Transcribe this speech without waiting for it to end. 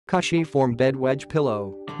Cushy Form Bed Wedge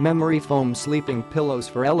Pillow. Memory foam sleeping pillows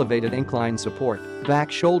for elevated incline support,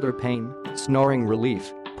 back shoulder pain, snoring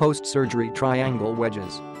relief, post-surgery triangle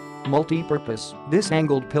wedges. Multipurpose. This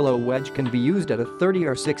angled pillow wedge can be used at a 30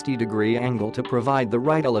 or 60 degree angle to provide the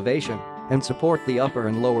right elevation and support the upper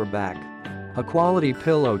and lower back. A quality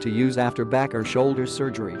pillow to use after back or shoulder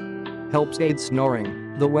surgery. Helps aid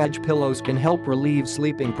snoring. The wedge pillows can help relieve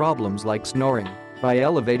sleeping problems like snoring by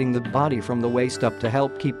elevating the body from the waist up to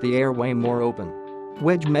help keep the airway more open.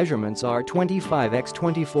 Wedge measurements are 25x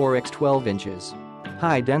 24x 12 inches.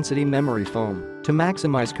 High-density memory foam. To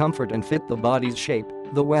maximize comfort and fit the body's shape,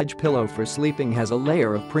 the wedge pillow for sleeping has a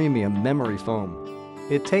layer of premium memory foam.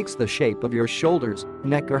 It takes the shape of your shoulders,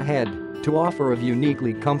 neck or head to offer a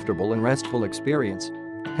uniquely comfortable and restful experience.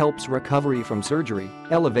 Helps recovery from surgery.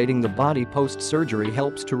 Elevating the body post-surgery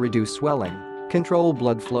helps to reduce swelling, control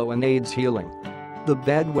blood flow and aids healing. The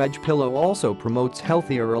bed wedge pillow also promotes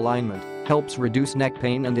healthier alignment, helps reduce neck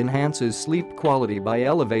pain and enhances sleep quality by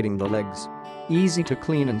elevating the legs. Easy to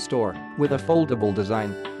clean and store. With a foldable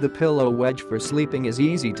design, the pillow wedge for sleeping is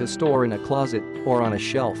easy to store in a closet or on a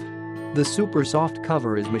shelf. The super soft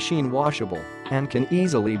cover is machine washable and can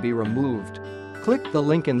easily be removed. Click the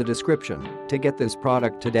link in the description to get this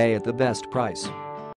product today at the best price.